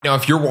Now,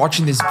 if you're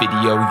watching this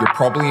video, you're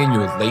probably in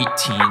your late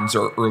teens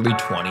or early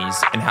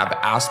 20s and have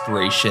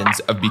aspirations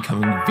of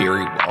becoming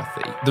very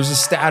wealthy. There's a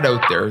stat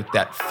out there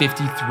that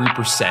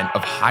 53%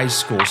 of high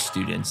school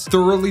students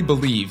thoroughly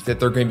believe that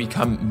they're going to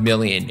become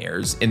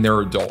millionaires in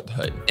their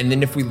adulthood. And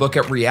then if we look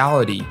at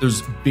reality,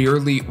 there's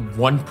barely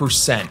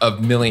 1%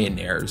 of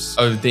millionaires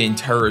of the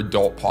entire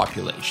adult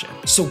population.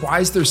 So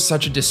why is there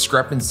such a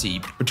discrepancy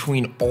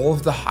between all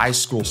of the high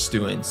school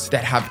students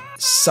that have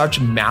such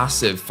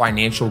massive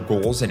financial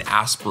goals and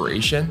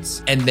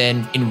aspirations, and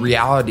then in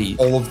reality,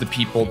 all of the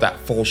people that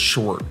fall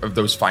short of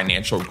those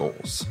financial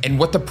goals? And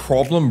what the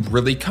problem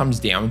really comes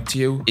down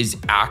to is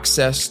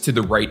access to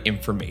the right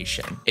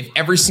information. If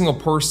every single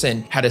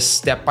person had a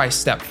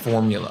step-by-step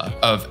formula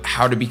of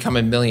how to become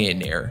a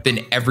millionaire,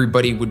 then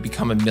everybody would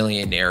become a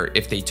millionaire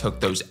if they took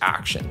those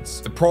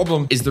actions. The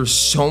problem is there's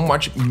so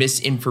much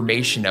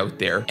misinformation out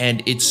there,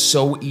 and it's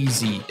so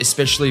easy,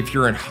 especially if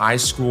you're in high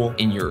school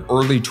in your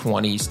early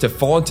 20s, to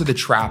fall into the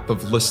trap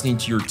of listening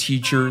to your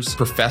teachers,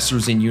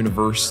 professors in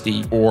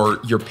university, or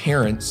your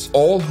parents,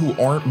 all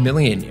who aren't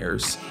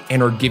millionaires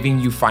and are giving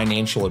you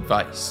financial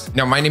advice.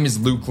 Now, my name is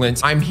Luke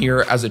Lintz. I'm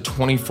here as a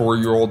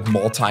 24-year-old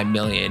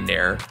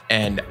multi-millionaire,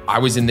 and I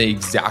was in the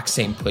exact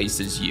same place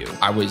as you.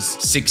 I was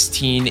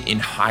 16 in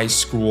high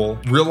school,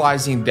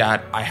 realizing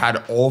that I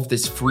had all of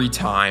this free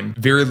time,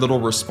 very little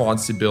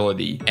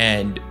responsibility,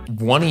 and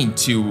wanting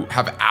to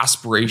have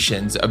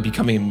aspirations of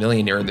becoming a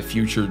millionaire in the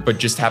future, but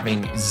just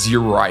having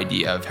zero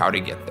idea of how to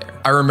get there.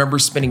 I remember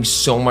spending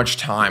so much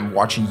time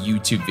watching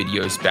YouTube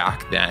videos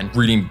back then,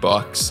 reading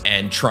books,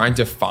 and trying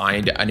to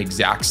find an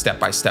exact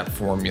step-by-step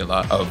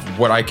formula of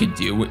what I could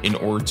do in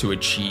order to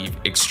achieve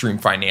extreme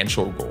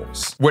financial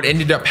goals. What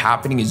ended up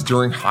happening is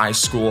during high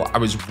school, I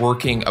was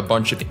working a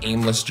bunch of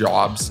aimless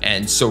jobs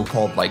and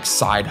so-called like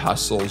side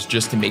hustles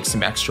just to make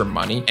some extra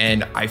money,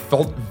 and I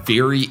felt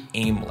very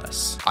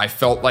aimless. I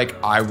felt like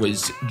I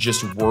was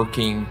just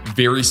working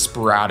very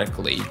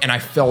sporadically, and I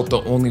felt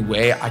the only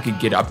way I could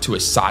get up to a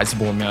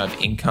sizable amount of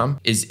income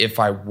is if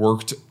I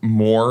worked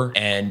more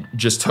and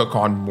just took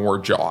on more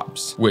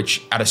jobs,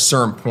 which at a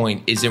certain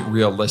point isn't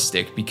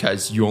realistic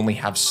because you only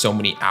have so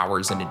many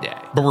hours in a day.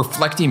 But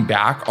reflecting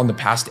back on the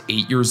past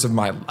 8 years of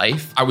my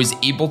life, I was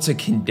able to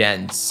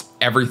condense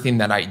everything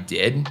that I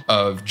did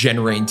of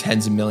generating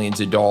tens of millions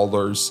of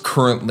dollars,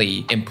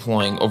 currently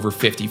employing over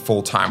 50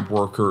 full-time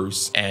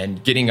workers,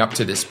 and getting up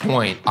to this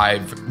point,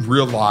 I've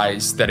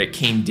realized that it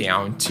came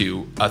down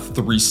to a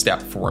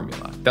 3-step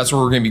formula. That's what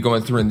we're gonna be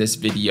going through in this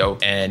video,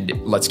 and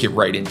let's get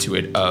right into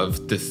it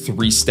of the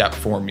 3-step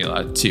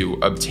formula to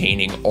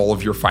obtaining all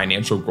of your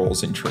financial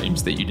goals and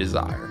dreams that you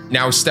desire.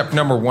 Now, step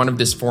number 1 of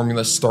this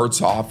formula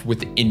starts off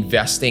with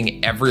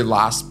investing every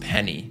last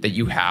penny that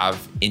you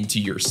have into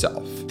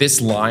yourself.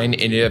 This line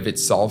in and of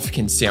itself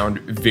can sound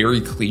very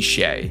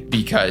cliche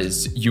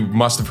because you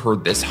must have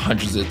heard this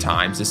hundreds of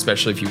times,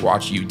 especially if you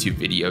watch YouTube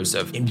videos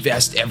of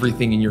invest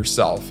everything in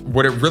yourself.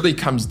 What it really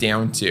comes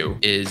down to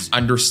is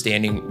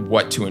understanding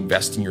what to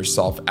invest in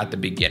yourself at the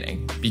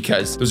beginning,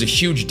 because there's a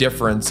huge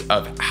difference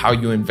of how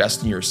you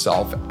invest in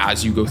yourself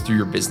as you go through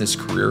your business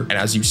career and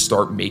as you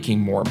start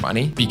making more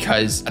money.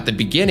 Because at the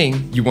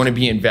beginning, you want to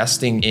be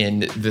investing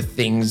in the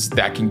things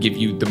that can give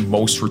you the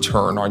most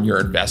return on your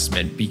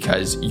investment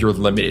because you're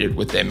limited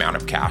with the amount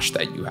of cash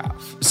that you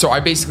have. So I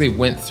basically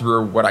went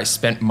through what I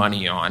spent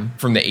money on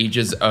from the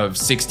ages of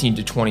 16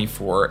 to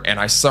 24, and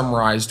I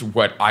summarized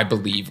what I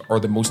believe are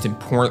the most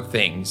important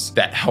things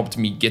that helped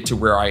me get to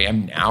where I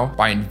am now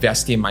by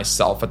investing in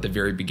myself at the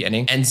very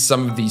beginning. And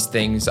some of these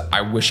things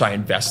I wish I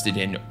invested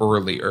in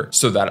earlier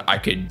so that I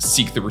could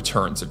seek the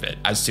returns of it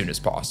as soon as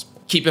possible.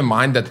 Keep in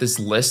mind that this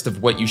list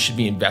of what you should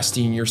be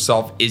investing in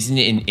yourself isn't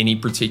in any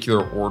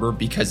particular order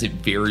because it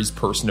varies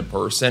person to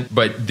person,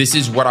 but this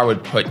is what I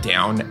would put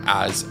down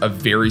as a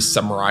very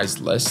summarized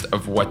list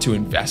of what to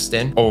invest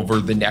in over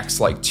the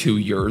next 2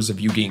 years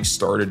of you getting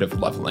started of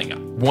leveling up.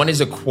 1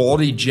 is a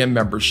quality gym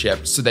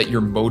membership so that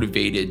you're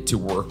motivated to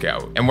work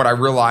out. And what I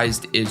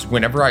realized is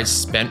whenever I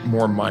spent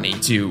more money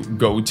to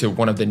go to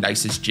one of the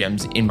nicest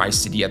gyms in my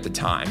city at the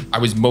time, I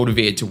was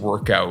motivated to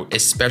work out,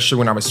 especially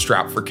when I was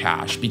strapped for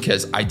cash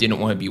because I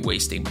didn't want to be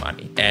wasting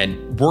money.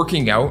 And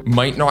working out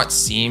might not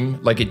seem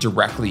like it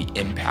directly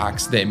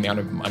impacts the amount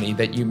of money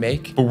that you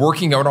make, but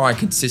working out on a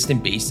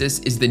consistent basis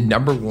is the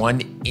number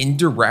 1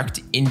 indirect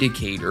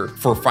indicator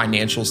for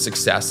financial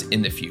success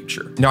in the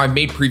future. Now, I've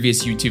made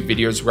previous YouTube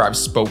videos where I've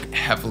spoke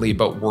heavily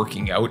about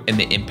working out and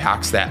the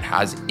impacts that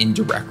has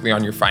indirectly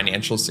on your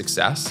financial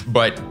success,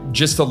 but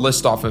just to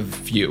list off of a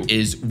few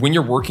is when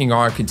you're working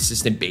on a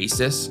consistent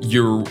basis,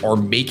 you are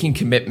making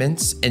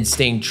commitments and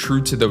staying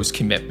true to those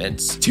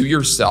commitments to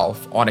yourself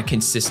yourself on a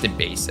consistent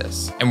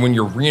basis. And when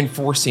you're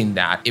reinforcing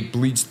that, it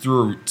bleeds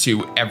through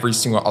to every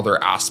single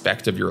other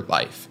aspect of your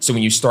life. So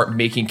when you start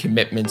making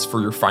commitments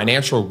for your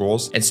financial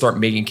goals and start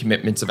making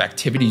commitments of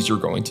activities you're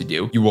going to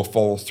do, you will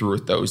follow through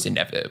with those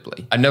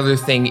inevitably. Another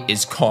thing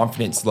is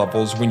confidence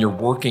levels. When you're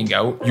working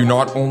out, you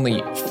not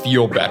only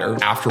feel better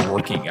after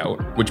working out,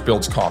 which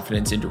builds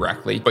confidence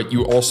indirectly, but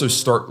you also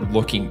start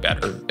looking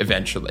better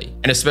eventually.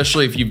 And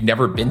especially if you've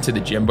never been to the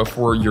gym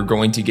before, you're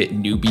going to get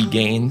newbie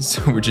gains,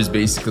 which is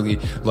basically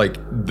like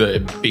the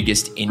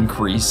biggest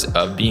increase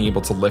of being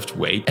able to lift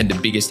weight and the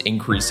biggest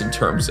increase in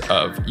terms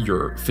of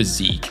your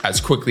physique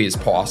as quickly as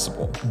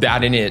possible.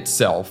 That in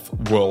itself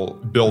will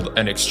build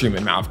an extreme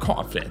amount of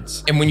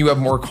confidence. And when you have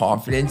more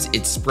confidence,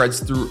 it spreads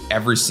through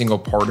every single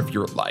part of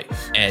your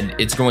life. And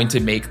it's going to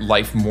make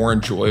life more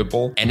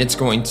enjoyable, and it's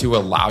going to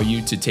allow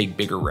you to take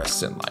bigger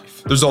risks in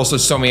life. There's also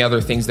so many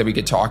other things that we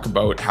could talk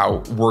about, how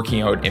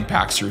working out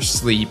impacts your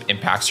sleep,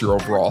 impacts your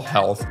overall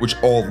health, which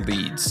all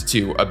leads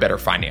to a better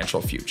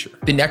financial future.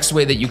 The next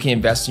way that you can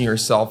invest in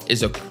yourself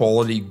is a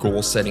quality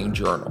goal-setting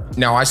journal.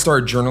 Now, I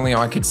started journaling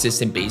on a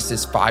consistent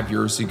basis 5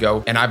 years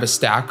ago, and I have a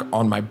stack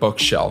on my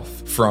bookshelf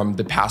from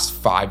the past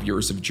 5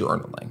 years of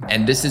journaling.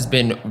 And this has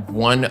been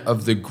one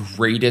of the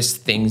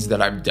greatest things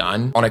that I've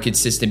done on a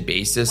consistent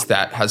basis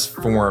that has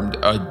formed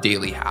a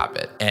daily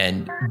habit.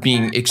 And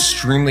being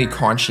extremely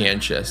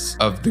conscientious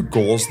of the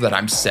goals that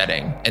I'm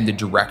setting and the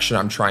direction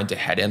I'm trying to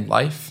head in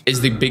life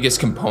is the biggest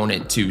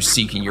component to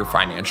seeking your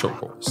financial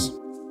goals.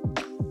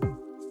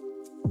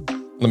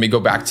 Let me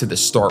go back to the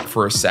start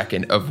for a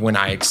second of when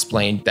I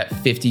explained that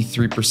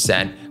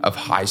 53% of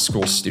high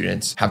school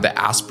students have the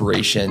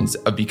aspirations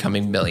of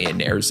becoming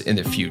millionaires in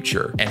the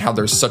future, and how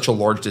there's such a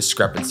large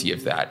discrepancy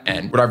of that.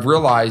 And what I've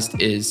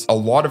realized is a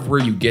lot of where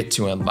you get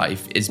to in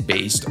life is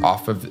based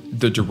off of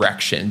the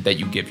direction that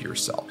you give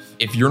yourself.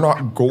 If you're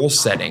not goal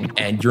setting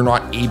and you're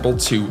not able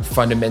to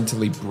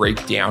fundamentally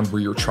break down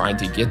where you're trying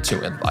to get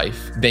to in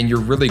life, then you're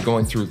really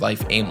going through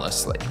life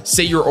aimlessly.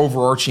 Say your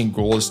overarching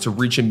goal is to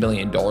reach $1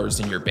 million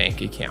in your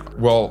bank account.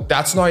 Well,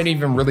 that's not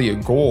even really a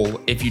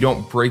goal if you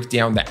don't break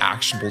down the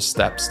actionable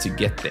steps to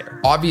get there.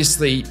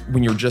 Obviously,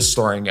 when you're just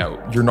starting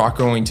out, you're not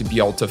going to be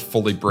able to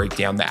fully break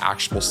down the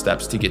actionable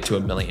steps to get to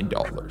 $1 million.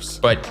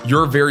 But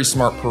you're a very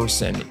smart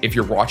person if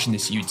you're watching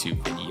this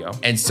YouTube video.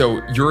 And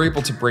so you're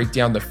able to break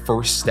down the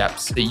first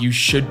steps that you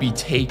should be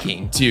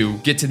taking to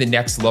get to the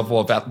next level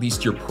of at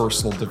least your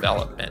personal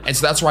development. And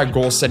so that's why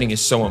goal setting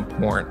is so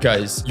important,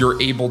 because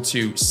you're able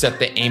to set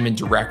the aim and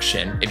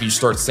direction. If you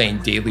start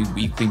saying daily,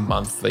 weekly,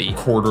 monthly,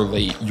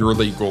 quarterly,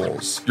 yearly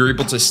goals, you're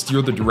able to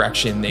steer the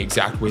direction in the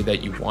exact way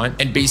that you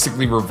want and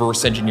basically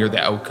reverse engineer the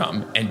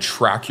outcome and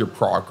track your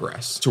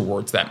progress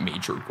towards that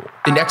major goal.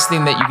 The next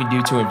thing that you can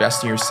do to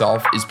invest in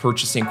yourself is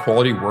purchasing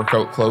quality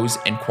workout clothes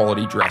and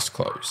quality dress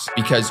clothes.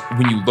 Because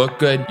when you look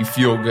good, you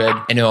feel good,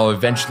 and it'll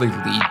eventually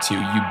lead to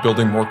you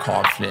building more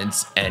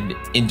confidence and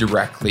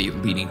indirectly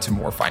leading to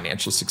more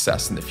financial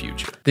success in the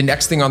future. The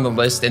next thing on the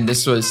list, and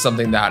this was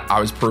something that I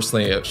was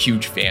personally a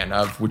huge fan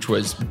of, which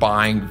was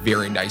buying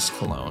very nice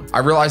cologne. I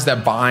realized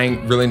that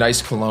buying really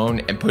nice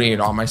cologne and putting it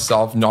on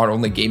myself not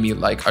only gave me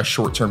like a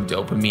short-term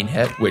dopamine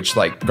hit, which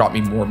like got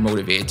me more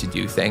motivated to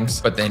do things,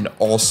 but then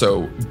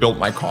also built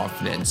my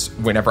confidence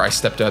whenever I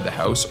stepped out of the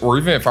house, or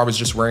even if I was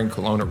just wearing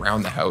cologne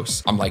around the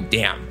house. I'm like,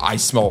 damn, I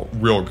smell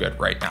real good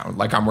right now.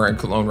 Like I'm wearing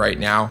cologne right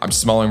now. I'm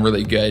smelling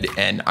really good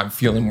and I'm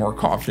feeling more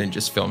confident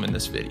just filming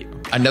this video.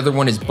 Another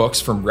one is books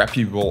from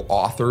reputable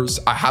authors.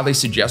 I highly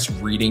suggest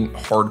reading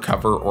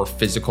hardcover or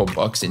physical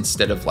books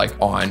instead of like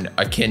on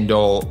a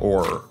Kindle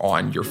or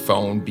on your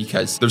phone,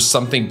 because there's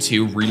something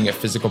to reading a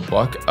physical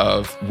book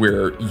of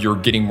where you're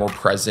getting more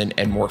present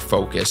and more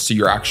focused. So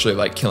you're actually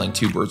like killing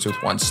two birds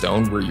with one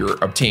stone, where you're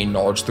obtaining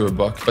knowledge through a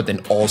book, but then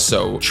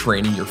also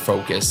training your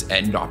focus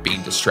and not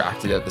being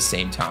distracted at the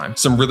same time.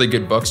 Some really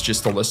good books,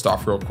 just to list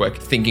off real quick: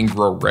 Think and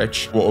Grow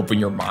Rich will open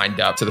your mind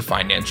up to the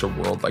financial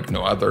world like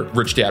no other.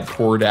 Rich Dad,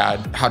 Poor Dad,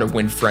 How to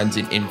Win Friends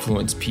and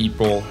Influence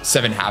People,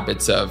 7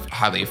 Habits of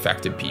Highly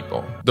Effective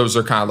People. Those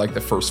are kind of like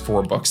the first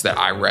 4 books that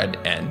I read,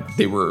 and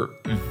they were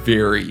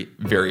very,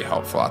 very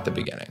helpful at the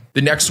beginning.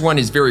 The next one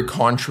is very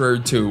contrary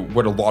to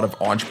what a lot of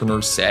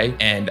entrepreneurs say,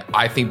 and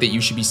I think that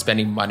you should be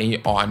spending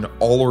money on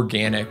all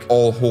organic,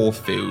 all whole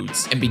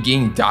foods, and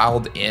being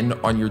dialed in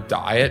on your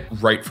diet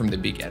right from the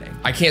beginning.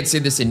 I can't say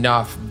this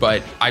enough,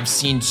 but I've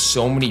seen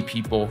so many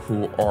people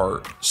who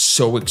are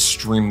so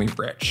extremely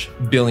rich,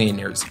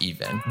 billionaires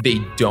even, they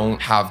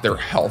don't have their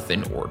health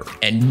in order.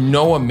 And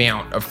no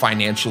amount of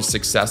financial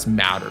success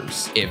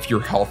matters if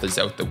your health is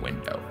out the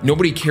window.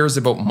 Nobody cares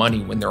about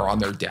money when they're on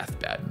their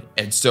deathbed.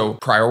 And so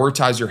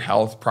prioritize your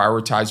health,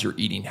 prioritize your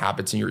eating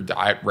habits and your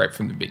diet right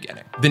from the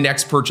beginning. The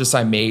next purchase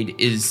I made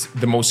is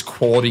the most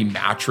quality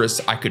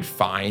mattress I could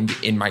find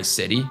in my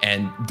city.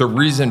 And the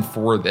reason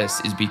for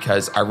this is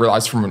because I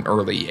realized from an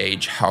early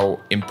age how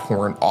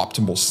important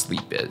optimal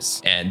sleep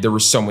is. And there were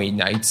so many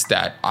nights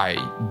that I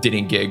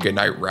didn't get a good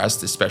night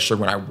rest, especially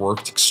when I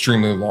worked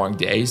extremely long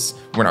days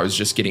when I was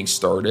just getting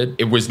started.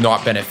 It was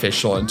not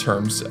beneficial in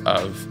terms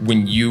of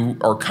when you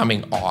are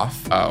coming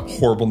off a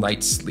horrible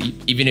night's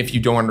sleep. Even if you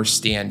don't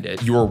understand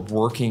it, you are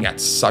working at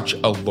such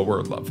a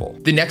lower level.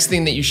 The next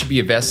thing that you should be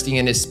investing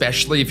in,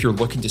 especially if you're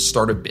looking to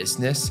start a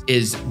business,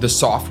 is the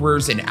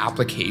softwares and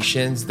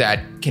applications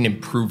that can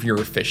improve your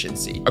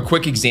efficiency. A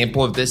quick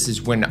example of this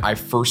is when I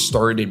first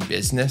started in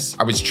business,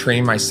 I was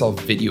training myself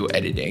video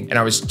editing and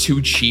I was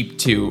too cheap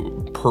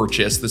to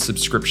purchase the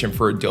subscription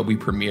for Adobe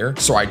Premiere.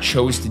 So I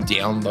chose to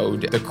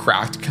download the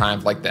cracked, kind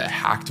of like the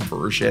hacked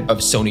version of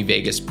Sony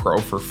Vegas Pro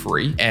for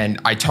free. And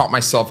I taught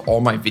myself all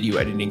my video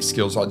editing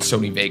skills on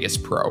Sony Vegas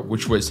Pro,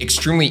 which was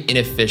extremely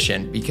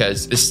inefficient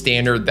because the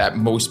standard that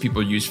most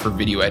people use for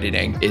video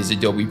editing is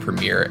Adobe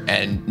Premiere.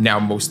 And now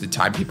most of the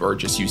time people are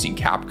just using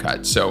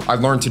CapCut. So I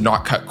learned to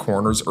not cut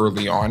corners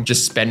early on,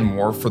 just spend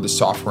more for the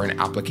software and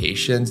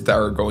applications that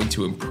are going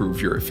to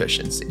improve your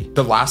efficiency.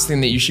 The last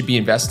thing that you should be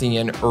investing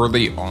in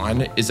early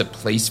on is a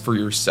place for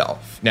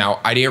yourself. Now,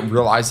 I didn't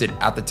realize it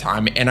at the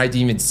time, and I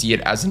didn't even see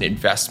it as an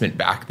investment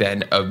back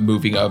then of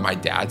moving out of my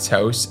dad's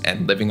house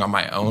and living on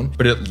my own,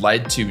 but it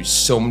led to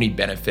so many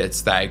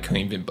benefits that I couldn't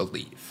even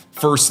believe.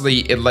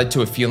 Firstly, it led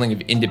to a feeling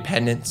of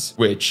independence,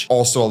 which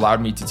also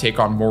allowed me to take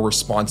on more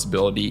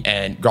responsibility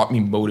and got me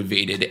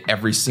motivated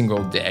every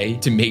single day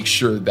to make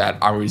sure that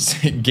I was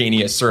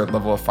gaining a certain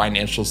level of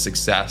financial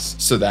success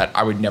so that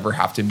I would never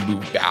have to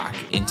move back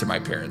into my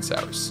parents'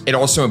 house. It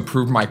also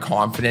improved my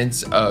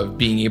confidence of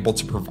being able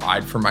to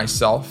provide for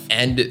myself.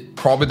 And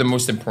probably the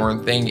most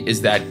important thing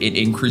is that it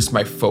increased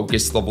my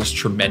focus levels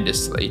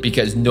tremendously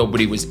because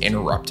nobody was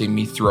interrupting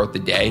me throughout the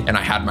day and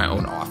I had my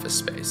own office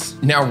space.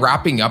 Now,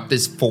 wrapping up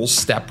this full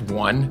step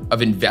one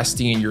of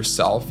investing in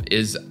yourself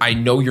is I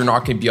know you're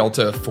not going to be able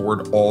to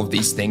afford all of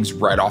these things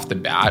right off the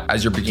bat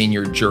as you're beginning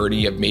your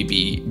journey of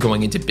maybe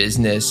going into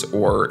business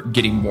or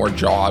getting more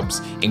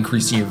jobs,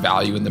 increasing your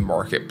value in the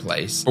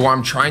marketplace. But what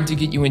I'm trying to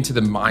get you into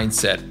the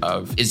mindset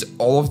of is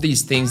all of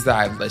these things that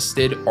I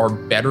listed are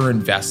better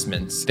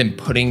investments than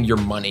putting your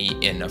money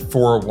in a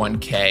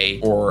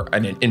 401k or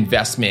an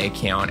investment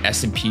account,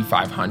 S&P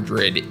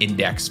 500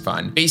 index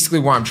fund. Basically,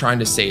 what I'm trying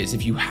to say is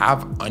if you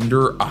have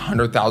under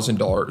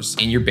 $100,000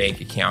 in your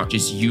bank account,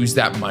 just use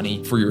that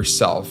money for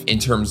yourself in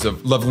terms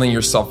of leveling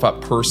yourself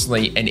up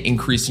personally and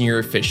increasing your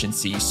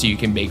efficiency so you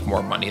can make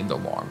more money in the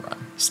long run.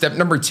 Step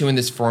number 2 in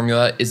this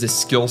formula is a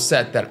skill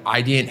set that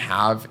I didn't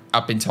have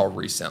up until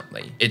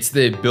recently. It's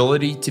the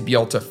ability to be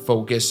able to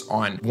focus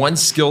on one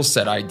skill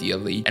set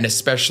ideally, and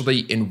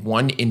especially in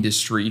one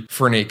industry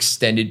for an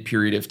extended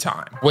period of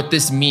time. What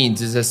this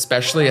means is,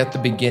 especially at the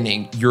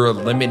beginning, you're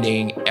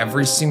eliminating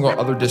every single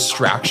other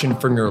distraction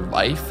from your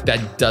life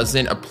that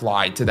doesn't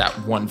apply to that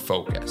one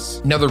focus.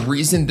 Now, the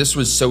reason this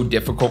was so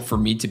difficult for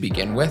me to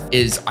begin with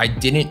is I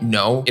didn't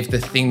know if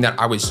the thing that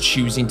I was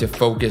choosing to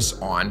focus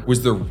on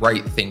was the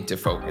right thing to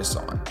focus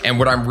on. And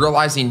what I'm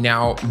realizing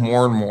now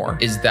more and more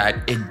is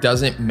that it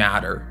doesn't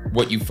matter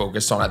what you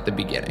focus on at the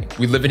beginning.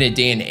 We live in a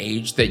day and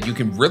age that you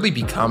can really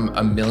become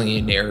a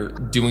millionaire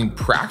doing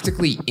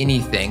practically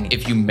anything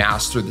if you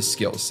master the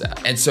skill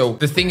set. And so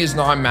the thing is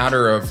not a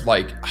matter of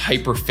like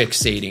hyper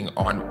fixating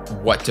on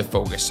what to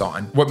focus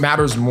on. What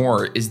matters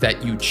more is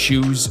that you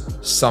choose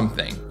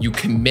something, you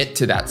commit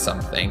to that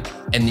something,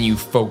 and then you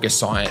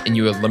focus on it and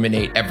you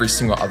eliminate every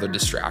single other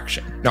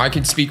distraction. Now, I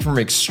can speak from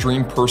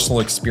extreme personal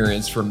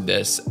experience from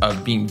this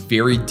of being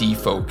very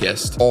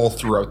defocused all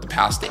throughout the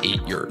past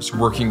 8 years,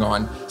 working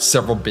on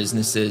several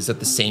businesses at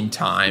the same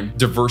time,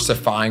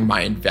 diversifying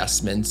my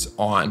investments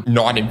on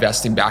not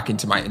investing back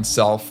into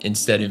myself,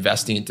 instead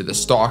investing into the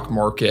stock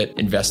market,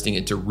 investing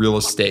into real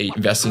estate,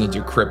 investing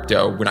into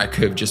crypto when I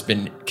could have just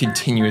been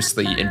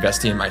continuously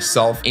investing in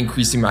myself,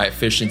 increasing my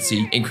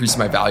efficiency, increasing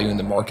my value in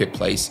the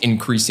marketplace,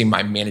 increasing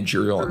my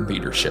managerial and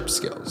leadership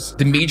skills.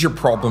 The major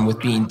problem with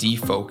being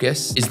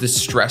defocused is the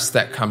stress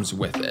that comes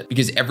with it,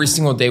 because every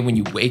single day when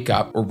you wake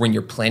up or when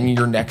you're planning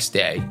your next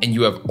day and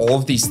you have all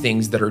of these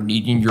things that are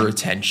needing your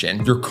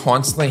attention, you're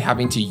constantly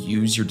having to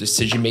use your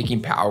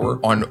decision-making power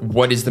on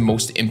what is the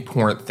most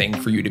important thing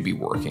for you to be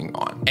working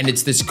on. And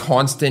it's this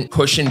constant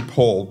push and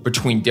pull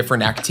between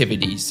different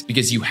activities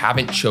because you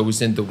haven't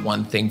chosen the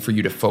one thing for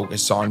you to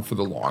focus on for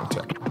the long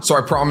term. So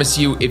I promise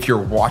you, if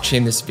you're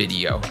watching this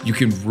video, you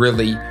can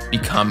really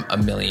become a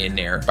millionaire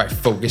millionaire by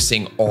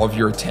focusing all of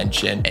your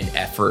attention and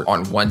effort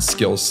on one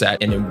skill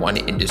set and in one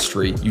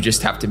industry. You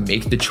just have to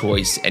make the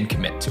choice and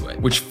commit to it,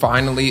 which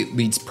finally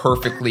leads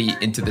perfectly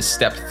into the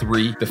step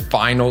 3, the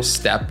final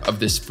step of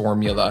this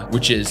formula,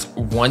 which is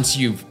once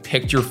you've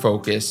picked your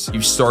focus,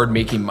 you started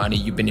making money,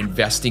 you've been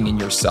investing in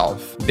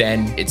yourself,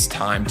 then it's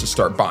time to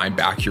start buying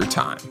back your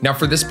time. Now,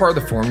 for this part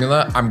of the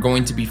formula, I'm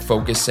going to be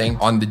focusing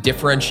on the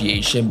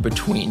differentiation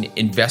between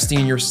investing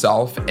in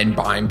yourself and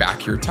buying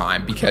back your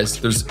time, because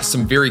there's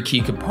some very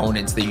key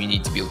components that you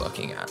need to be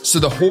looking at. So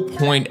the whole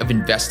point of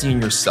investing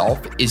in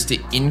yourself is to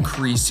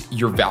increase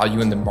your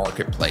value in the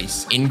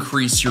marketplace,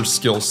 increase your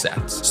skill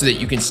sets so that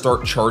you can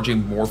start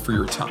charging more for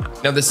your time.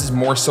 Now, this is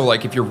more so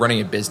like if you're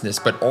running a business,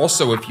 but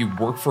also if you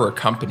work for a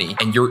company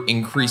and you're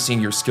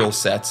increasing your skill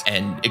sets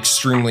and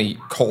extremely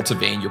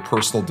cultivating your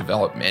personal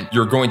development,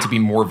 you're going to be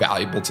more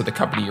valuable to the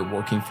company you're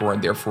working for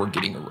and therefore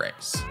getting a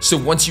raise. So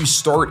once you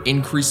start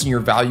increasing your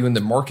value in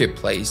the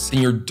marketplace,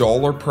 then your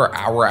dollar per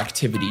hour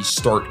activities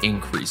start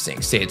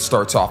increasing. Say it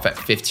starts off at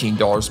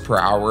 $15 per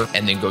hour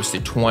and then goes to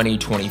 $20,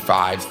 $25,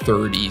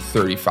 $30,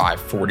 $35,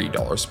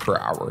 $40 per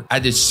hour.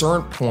 At a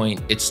certain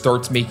point, it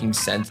starts making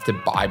sense to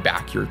buy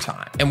back your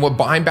time. And what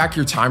buying back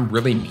your time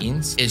really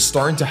means is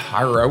starting to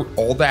hire out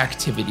all the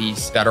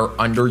activities that are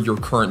under your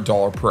current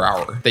dollar per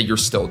hour that you're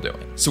still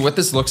doing. So what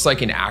this looks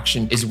like in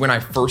action is when I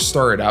first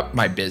started up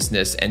my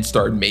business and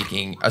started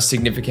making a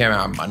significant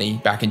amount of money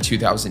back in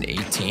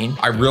 2018,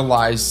 I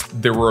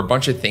realized there were a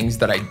bunch of things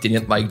that I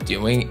didn't like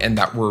doing and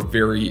that were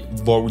very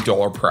low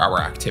dollar per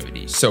hour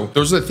activities. So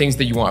those are the things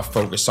that you want to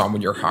focus on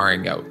when you're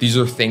hiring out. These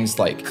are things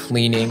like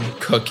cleaning,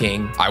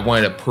 cooking. I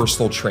wanted a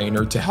personal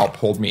trainer to help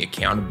hold me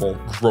accountable,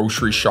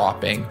 grocery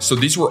shopping. So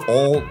these were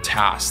all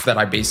tasks that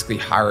I basically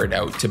hired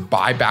out to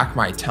buy back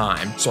my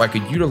time so I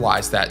could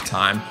utilize that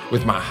time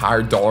with my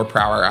higher dollar per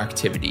hour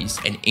activities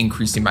and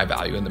increasing my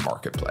value in the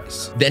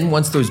marketplace. Then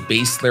once those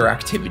base layer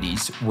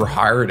activities were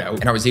hired out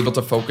and I was able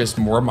to focus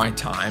more of my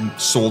time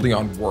solely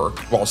on work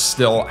while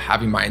still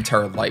having my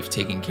entire life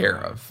taken care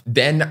of,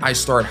 then I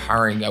started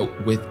hiring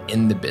out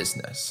within the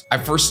business. I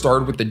first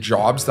started with the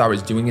jobs that I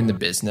was doing in the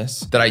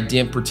business that I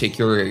didn't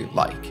particularly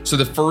like. So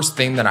the first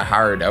thing that I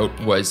hired out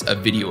was a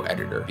video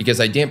editor because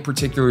I didn't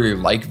particularly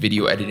like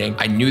video editing.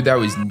 I knew that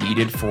was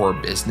needed for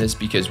our business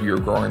because we were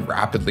growing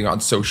rapidly on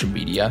social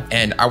media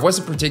and I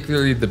wasn't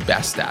particularly the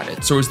best at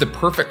it. So it was the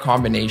perfect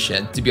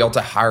combination to be able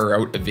to hire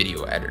out a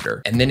video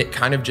editor. And then it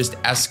kind of just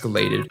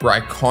escalated where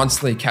I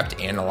constantly kept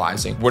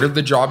analyzing what are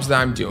the jobs that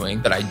I'm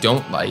doing that I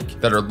don't like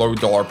that are low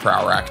dollar per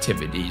hour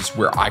activities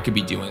where I could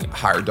be doing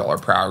higher dollar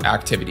per hour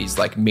activities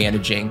like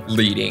managing,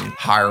 leading,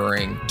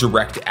 hiring,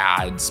 direct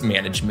ads,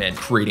 management,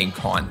 creating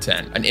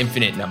content, an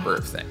infinite number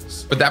of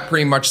things. But that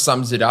pretty much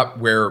sums it up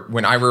where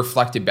when I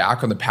reflected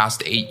back on the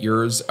past 8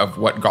 years of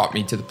what got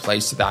me to the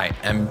place that I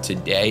am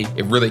today,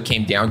 it really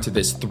came down to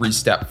this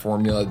 3-step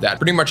formula that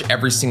pretty much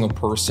every single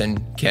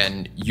person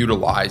can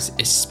utilize,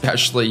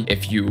 especially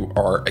if you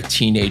are a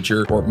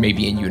teenager or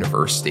maybe in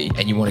university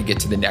and you want to get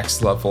to the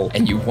next level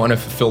and you want to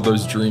fulfill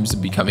those dreams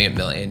of becoming a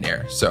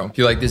millionaire. So if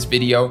you like this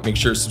video, make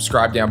sure to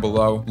subscribe down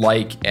below,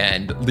 like,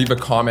 and leave a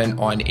comment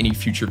on any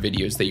future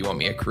videos that you want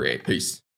me to create. Peace.